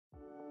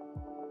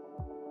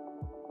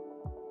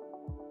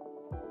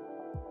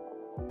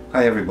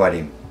Hi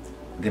everybody.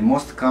 The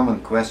most common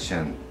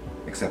question,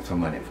 except for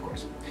money of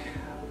course,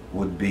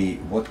 would be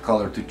what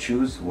color to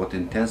choose, what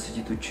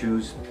intensity to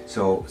choose.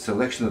 So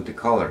selection of the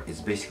color is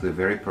basically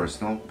very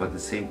personal, but at the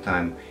same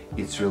time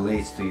it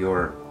relates to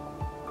your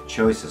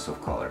choices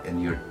of color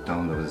and your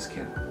tone of the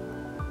skin.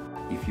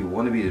 If you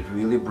want to be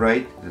really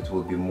bright, that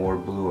will be more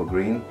blue or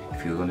green.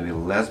 If you're going to be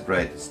less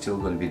bright, it's still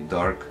going to be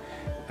dark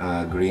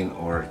green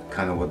or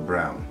kind of what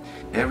brown.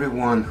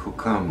 Everyone who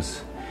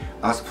comes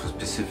asks for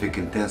specific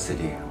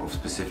intensity of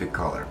specific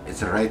color.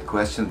 It's a right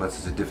question, but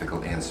it's a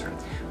difficult answer.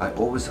 I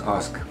always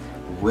ask,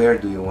 where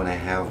do you want to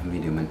have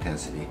medium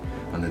intensity?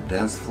 On the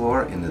dance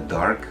floor, in the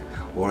dark,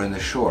 or in the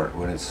shore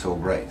when it's so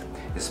bright?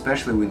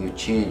 Especially when you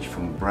change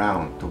from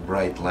brown to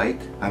bright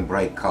light and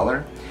bright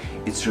color,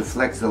 it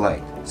reflects the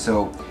light.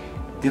 So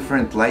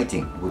different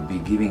lighting would be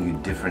giving you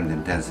different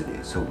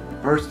intensity. So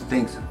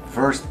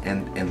first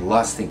and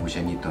last thing which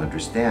I need to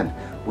understand,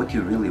 what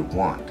you really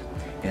want.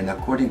 And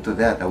according to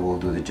that, I will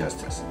do the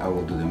justice. I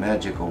will do the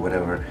magic or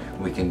whatever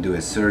we can do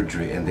as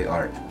surgery and the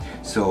art.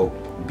 So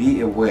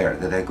be aware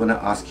that I'm gonna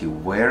ask you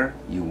where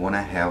you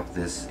wanna have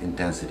this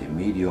intensity,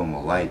 medium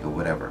or light or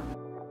whatever.